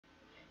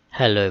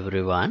Hello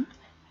everyone,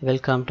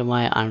 welcome to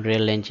my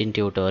Unreal Engine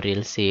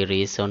tutorial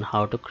series on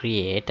how to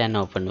create an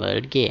open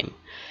world game.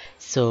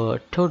 So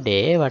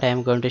today what I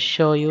am going to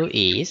show you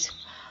is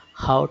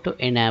how to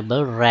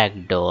enable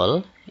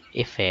Ragdoll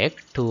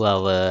effect to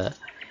our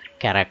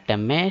character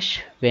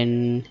mesh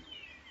when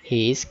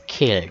he is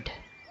killed.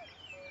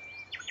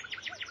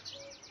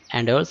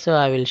 And also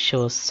I will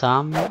show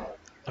some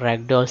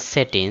Ragdoll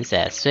settings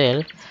as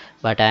well,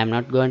 but I am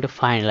not going to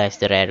finalize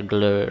the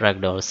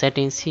Ragdoll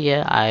settings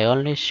here. I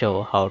only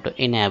show how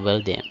to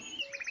enable them.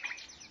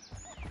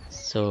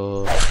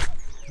 So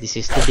this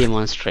is the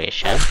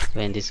demonstration.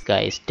 When this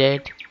guy is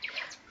dead,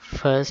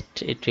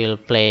 first it will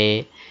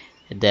play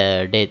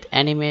the death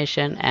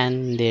animation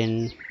and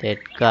then that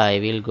guy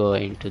will go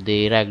into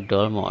the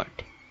Ragdoll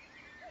mode.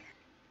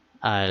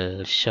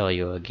 I'll show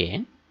you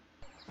again.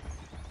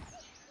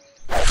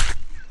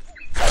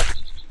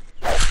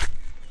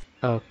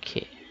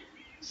 Okay,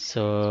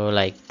 so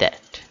like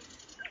that.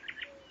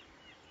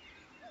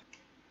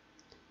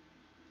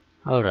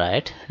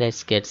 Alright,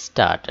 let's get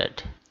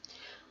started.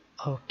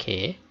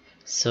 Okay,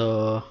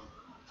 so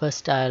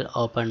first I'll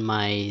open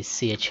my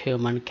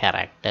𝐂𝐻uman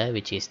character,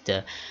 which is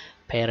the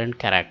parent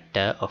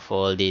character of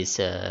all these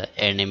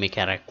enemy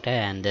character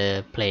and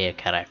the player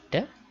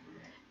character,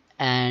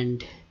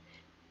 and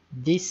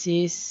this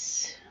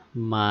is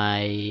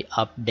my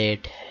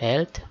update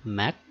health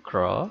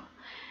macro,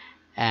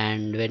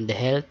 and when the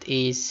health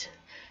is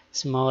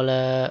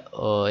smaller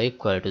or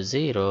equal to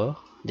 0,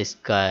 this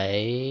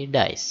guy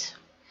dies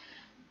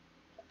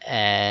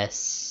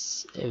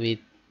as with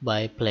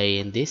by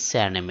playing this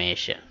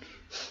animation.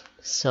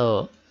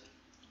 So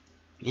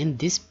in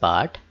this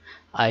part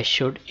I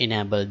should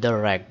enable the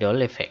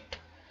Ragdoll effect.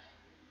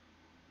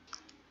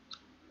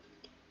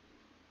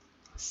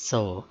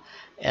 So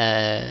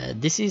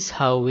this is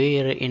how we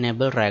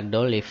enable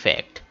Ragdoll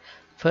effect.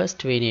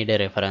 First we need a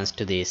reference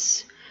to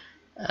this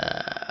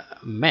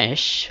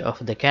mesh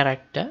of the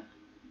character,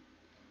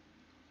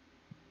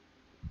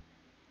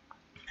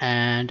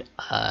 and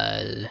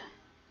I'll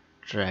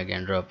drag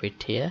and drop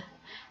it here,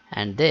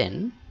 and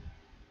then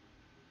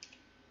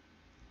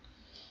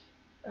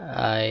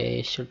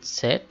I should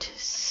set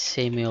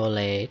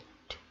simulate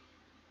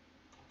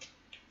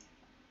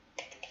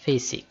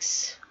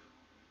physics.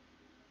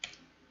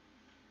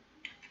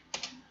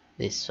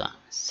 This one,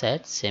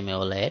 set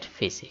simulate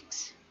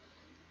physics.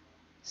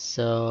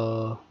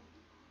 So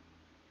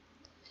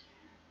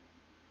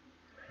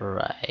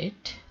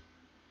right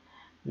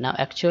now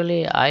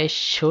actually I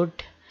should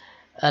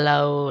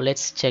allow,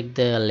 let's check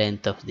the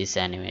length of this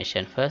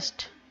animation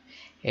first.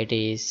 It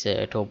is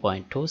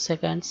 2.2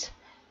 seconds.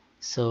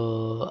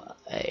 So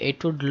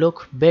it would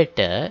look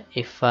better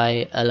if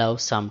I allow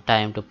some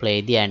time to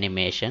play the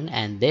animation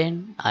and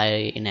then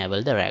I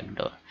enable the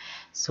Ragdoll.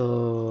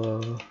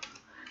 So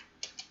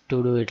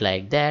to do it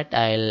like that,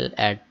 I'll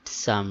add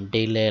some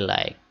delay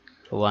like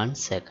 1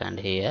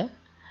 second here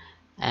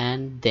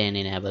and then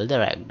enable the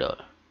Ragdoll.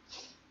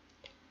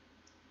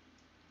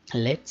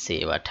 Let's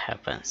see what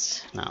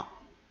happens now.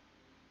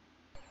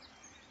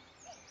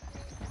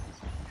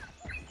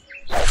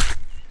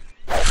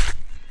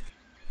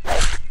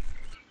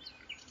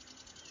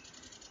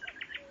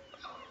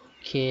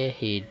 Okay,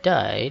 he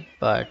died,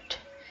 but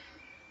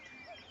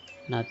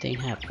nothing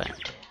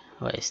happened.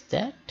 Why is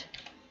that?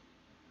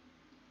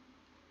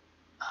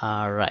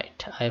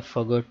 Alright, I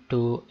forgot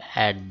to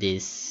add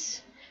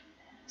this,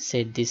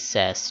 set this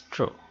as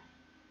true.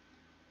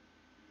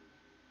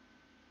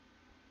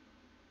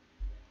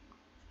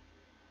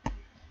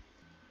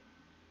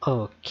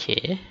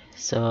 Okay,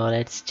 so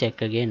let's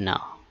check again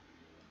now.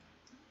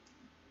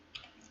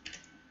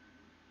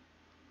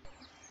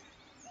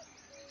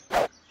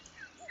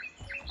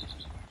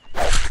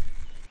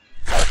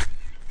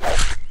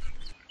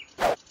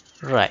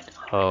 Right,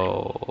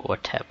 oh,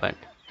 what happened?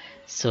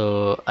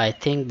 So I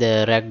think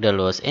the Ragdoll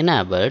was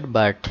enabled,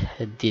 but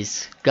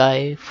this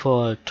guy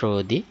fall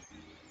through the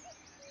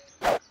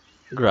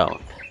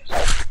ground.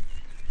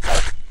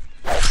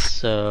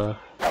 So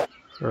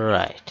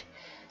right,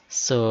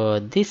 so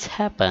this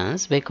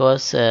happens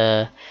because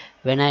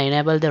when I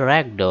enable the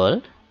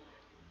Ragdoll,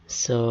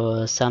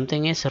 so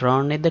something is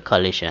wrong with the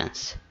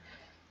collisions.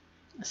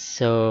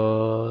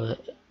 So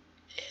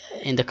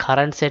in the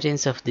current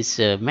settings of this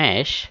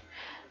mesh,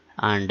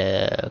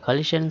 under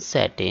collision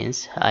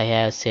settings, I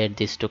have set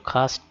this to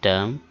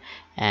custom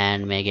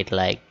and make it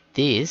like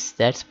this.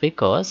 That's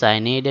because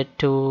I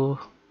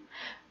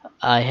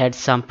had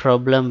some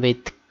problem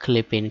with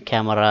clipping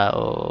camera,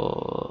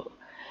 or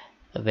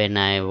when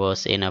I'm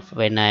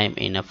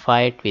in a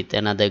fight with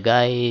another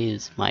guy,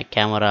 my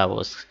camera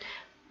was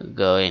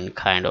going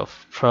kind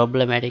of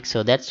problematic,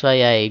 so that's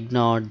why I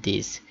ignored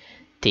these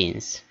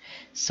things.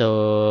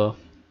 So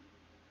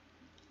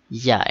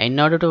yeah, in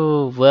order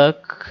to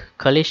work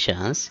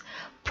collisions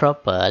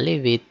properly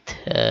with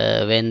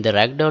when the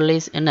Ragdoll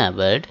is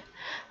enabled,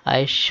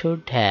 I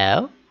should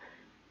have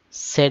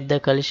set the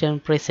collision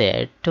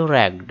preset to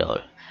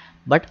Ragdoll,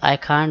 but I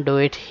can't do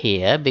it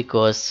here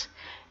because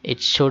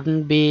it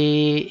shouldn't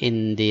be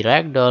in the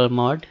ragdoll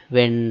mode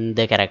when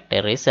the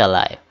character is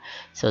alive.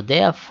 So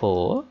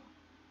therefore,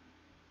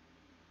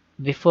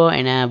 before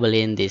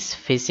enabling this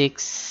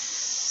physics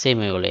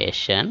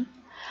simulation,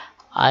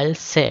 I'll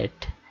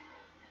set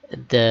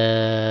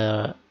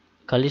the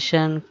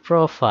collision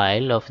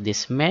profile of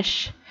this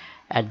mesh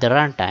at the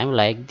runtime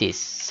like this: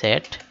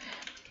 set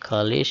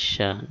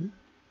collision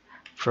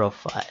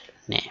profile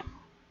name,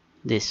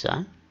 this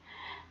one,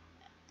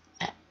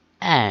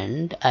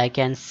 and I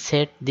can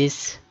set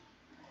this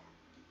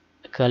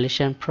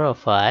collision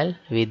profile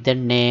with the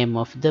name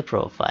of the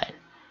profile.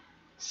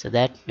 So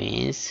that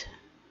means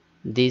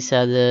these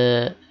are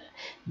the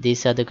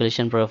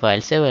collision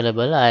profiles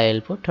available.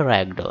 I'll put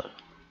ragdoll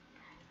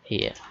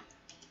here.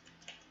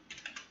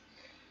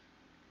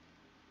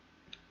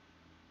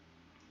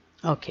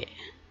 Okay,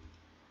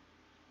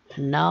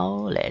 now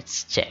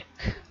let's check.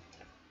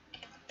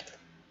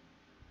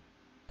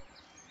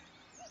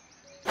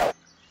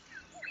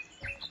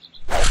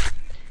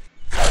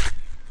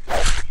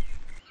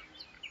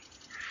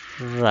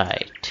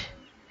 Right,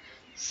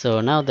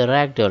 so now the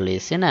ragdoll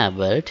is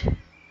enabled,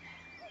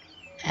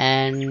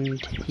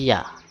 and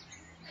yeah,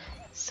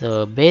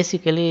 so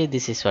basically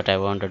this is what I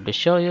wanted to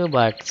show you,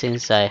 but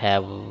since I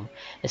have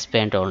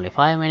spent only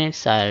 5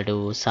 minutes, I'll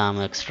do some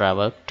extra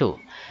work too.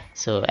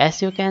 So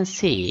as you can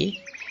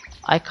see,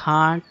 I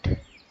can't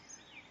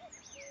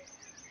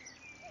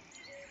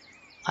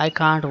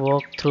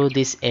walk through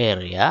this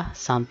area.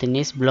 Something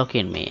is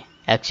blocking me.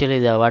 Actually,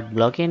 what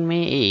blocking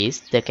me is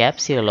the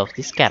capsule of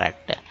this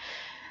character.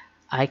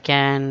 I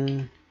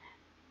can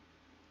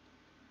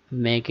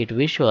make it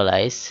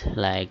visualize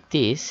like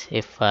this.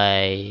 If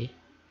I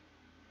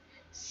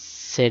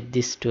set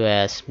this to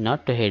as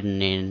not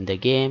hidden in the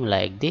game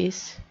like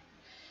this,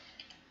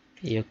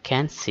 you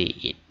can see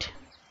it.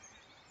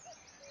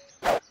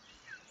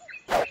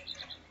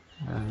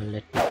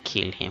 Let me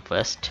kill him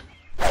first.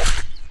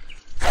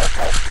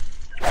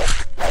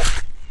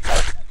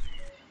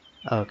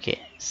 Okay,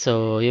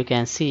 so you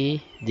can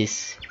see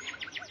this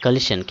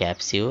collision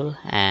capsule,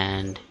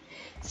 and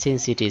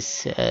since it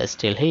is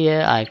still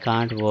here, I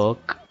can't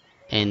walk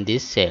in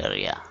this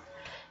area.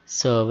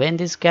 So when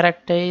this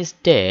character is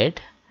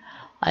dead,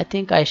 I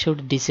think I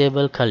should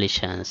disable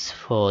collisions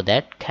for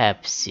that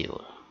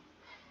capsule.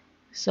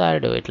 So I'll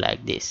do it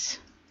like this: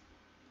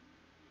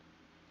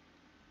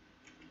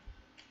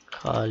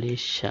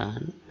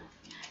 collision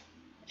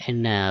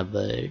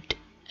enabled,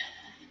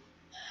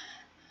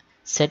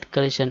 set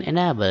collision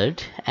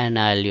enabled, and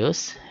I'll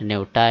use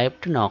new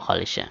type to no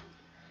collision.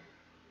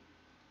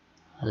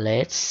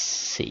 Let's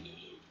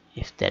see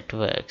if that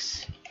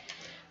works.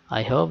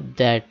 I hope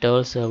that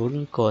also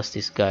wouldn't cause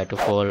this guy to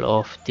fall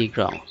off the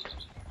ground.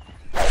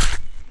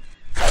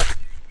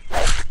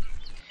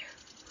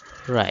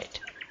 Right,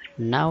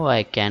 now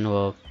I can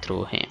walk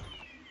through him.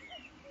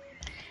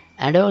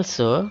 And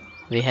also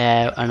we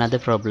have another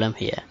problem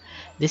here.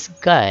 This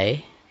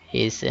guy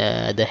is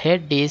the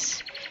head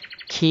is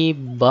keep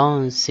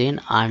bouncing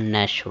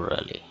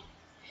unnaturally.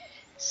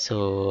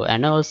 So,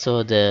 and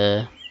also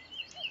the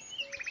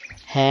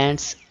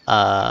hands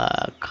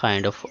are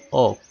kind of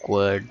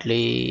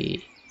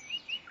awkwardly,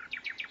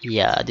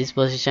 yeah, this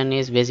position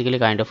is basically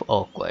kind of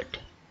awkward.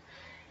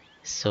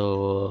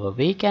 So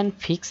we can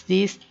fix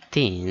these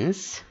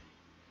things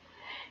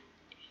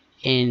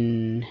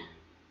in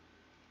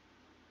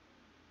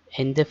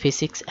the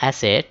physics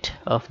asset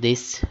of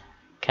this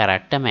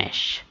character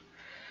mesh.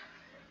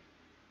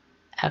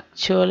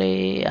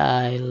 Actually,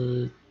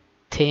 I'll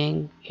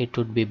think it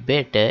would be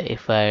better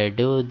if I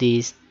do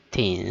these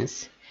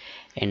things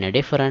in a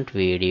different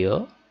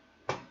video,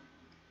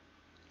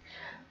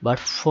 but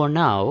for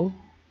now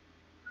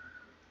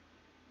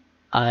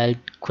I'll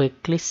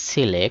quickly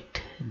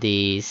select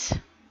these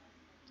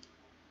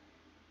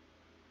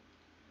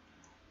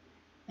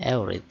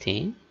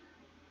everything,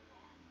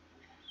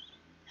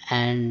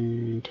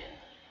 and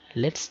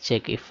let's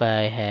check if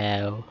I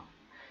have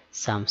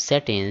some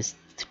settings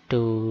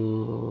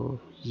to,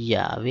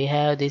 yeah, we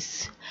have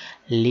this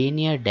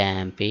linear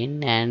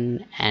damping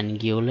and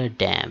angular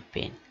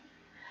damping.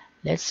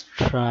 Let's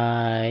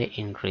try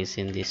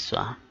increasing this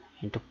one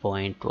into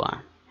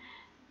 0.1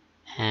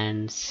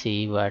 and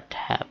see what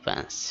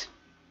happens.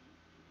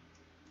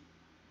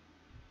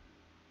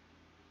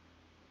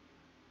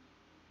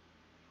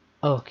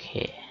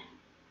 Okay,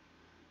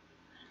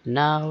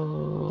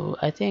 now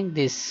I think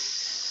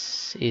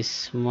this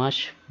is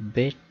much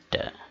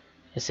better,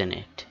 isn't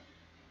it?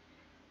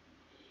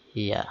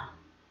 Yeah,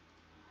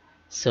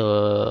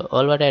 so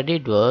all what I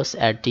did was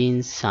add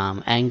in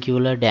some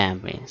angular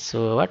damping.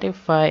 So what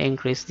if I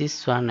increase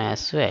this one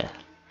as well?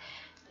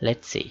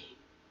 Let's see.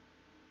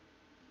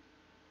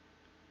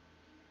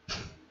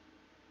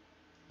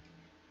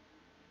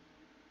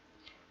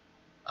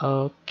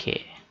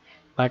 Okay,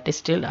 but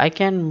still I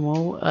can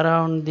move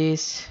around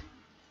this.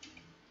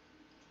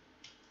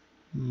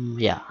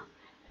 Yeah,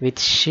 with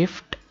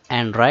shift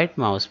and right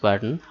mouse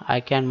button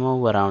I can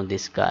move around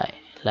this guy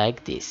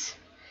like this.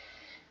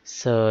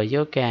 So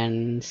you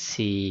can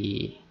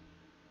see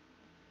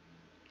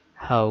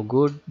how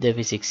good the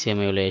physics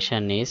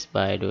simulation is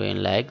by doing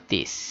like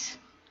this.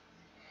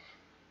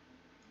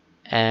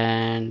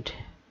 And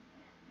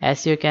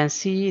as you can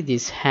see,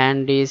 this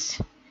hand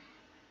is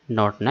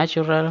not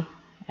natural,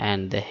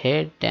 and the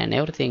head and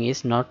everything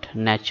is not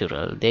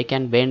natural. They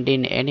can bend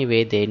in any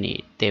way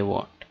they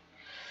want.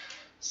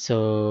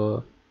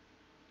 So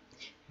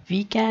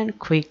we can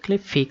quickly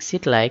fix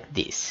it like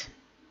this.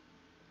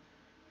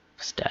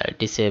 Start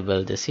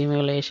disable the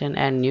simulation,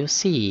 and you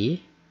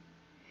see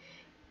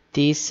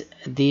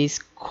these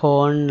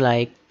cone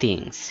like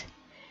things.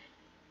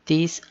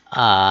 These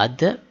are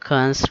the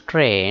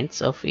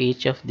constraints of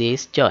each of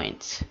these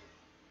joints.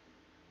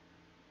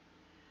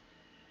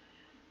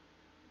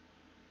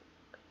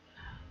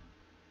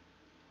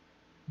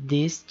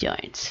 These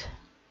joints,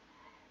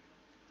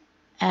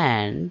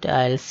 and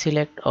I'll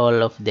select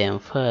all of them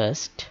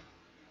first,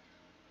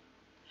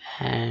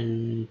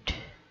 and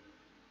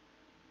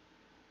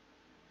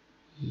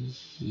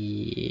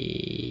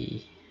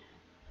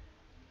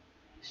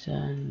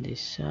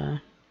this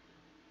one,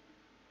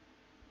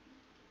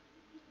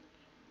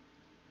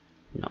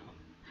 no.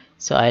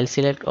 So I'll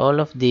select all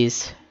of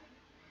these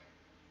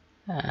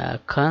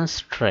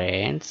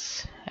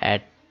constraints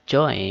at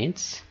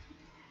joints,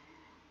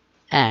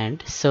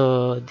 and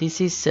so this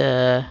is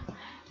they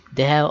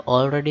have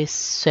already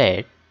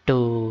set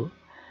to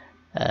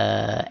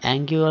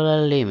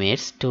angular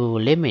limits to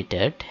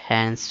limited,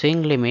 and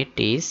swing limit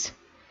is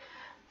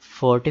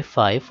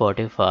 45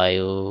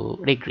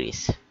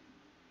 degrees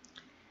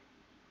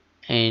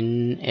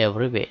in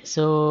every way.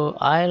 So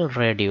I'll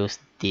reduce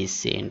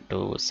this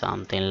into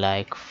something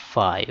like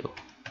 5,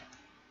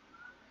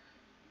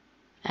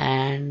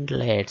 and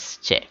let's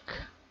check.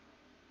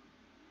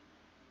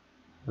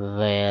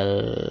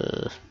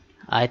 Well,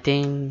 I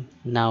think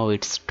now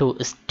it's too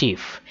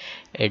stiff.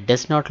 It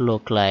does not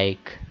look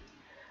like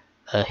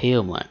a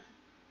human.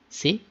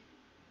 See,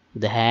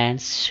 the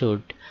hands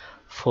should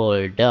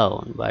fall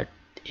down, but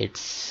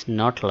it's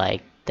not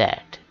like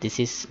that. This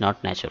is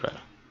not natural.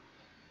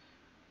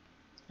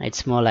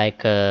 It's more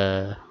like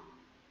a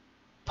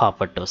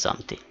puppet or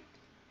something.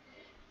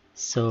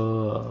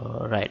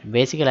 So right,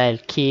 basically I'll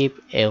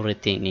keep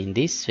everything in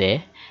this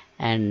way,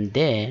 and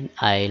then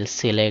I'll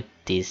select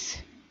this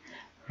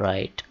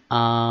right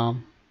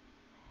arm,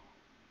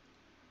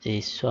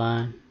 this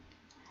one,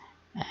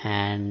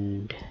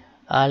 and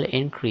I'll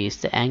increase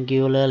the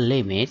angular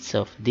limits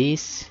of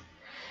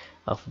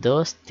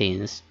those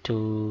things to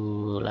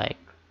like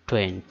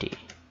 20.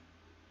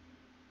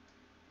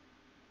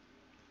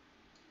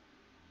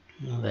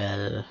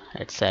 Well,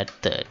 it's at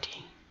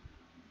 30,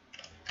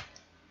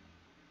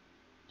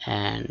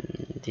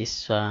 and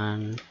this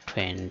one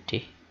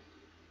 20.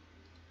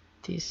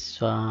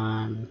 This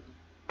one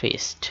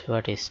twist.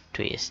 What is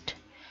twist?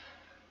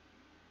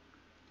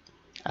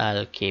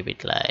 I'll keep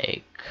it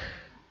like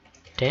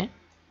 10,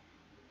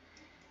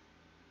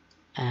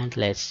 and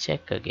let's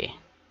check again.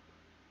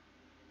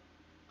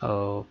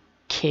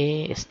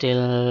 Okay,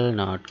 still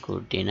not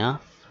good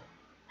enough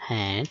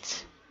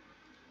hands,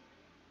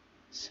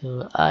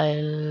 so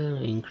I'll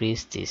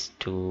increase this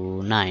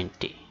to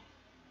 90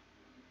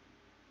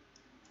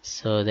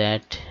 so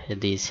that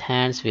these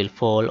hands will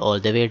fall all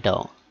the way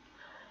down.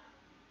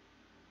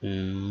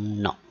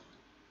 No.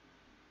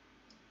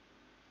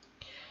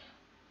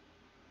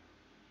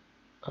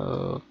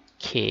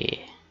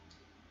 Okay,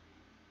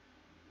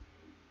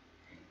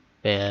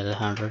 well,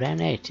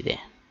 180 then.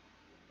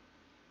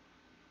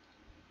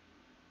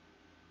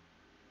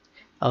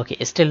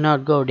 Okay, still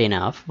not good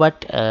enough,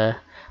 but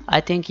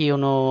I think you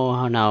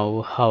know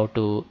now how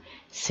to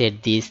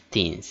set these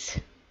things.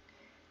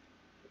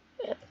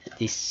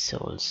 This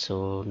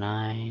also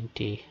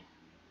 90.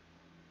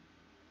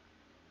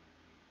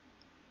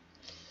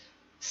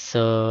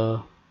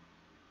 So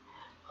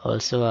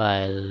also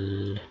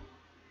I'll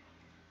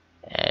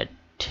add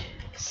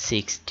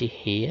 60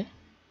 here.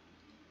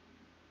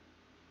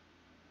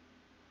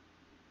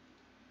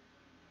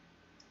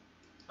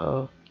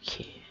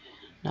 Okay,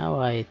 now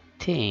I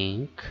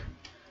think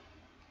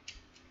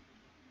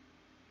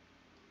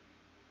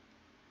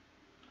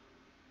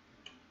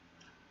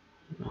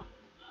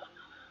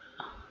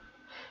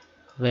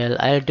well,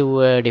 I'll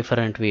do a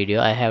different video.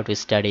 I have to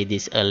study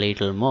this a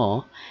little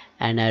more,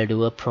 and I'll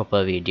do a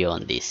proper video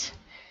on this.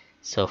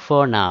 So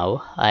for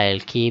now I'll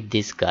keep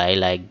this guy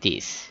like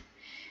this,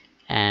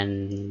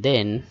 and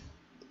then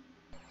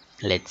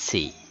let's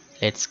see,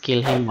 let's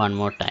kill him one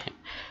more time.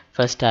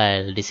 First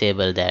I'll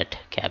disable that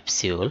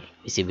capsule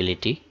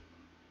visibility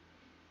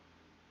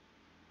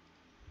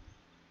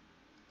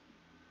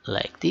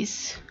like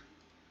this.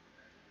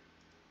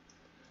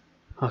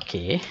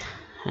 Okay,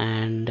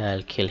 and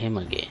I'll kill him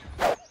again.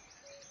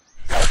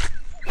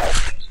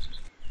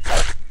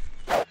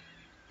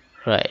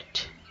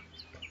 Right,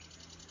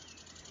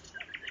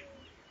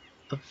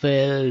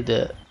 well,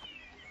 the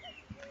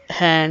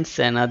hands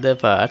and other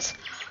parts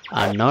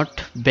are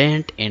not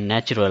bent in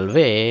natural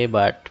way,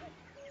 but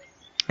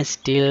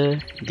still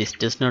this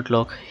does not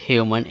look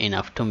human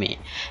enough to me,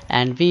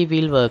 and we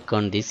will work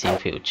on this in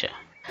future.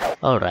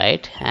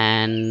 Alright,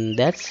 and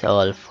that's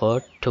all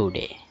for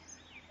today.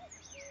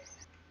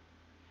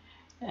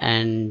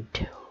 And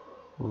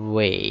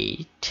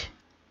wait.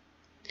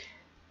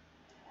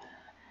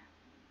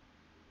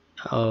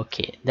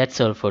 Okay, that's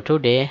all for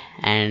today,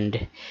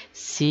 and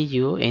see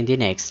you in the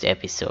next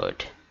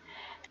episode.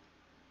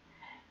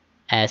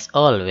 As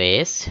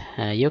always,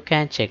 you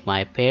can check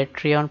my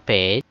Patreon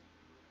page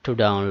to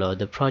download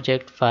the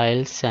project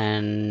files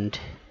and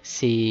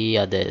see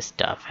other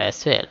stuff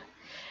as well.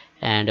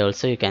 And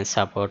also you can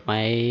support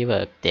my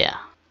work there.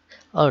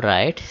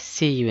 Alright,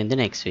 see you in the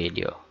next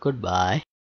video. Goodbye.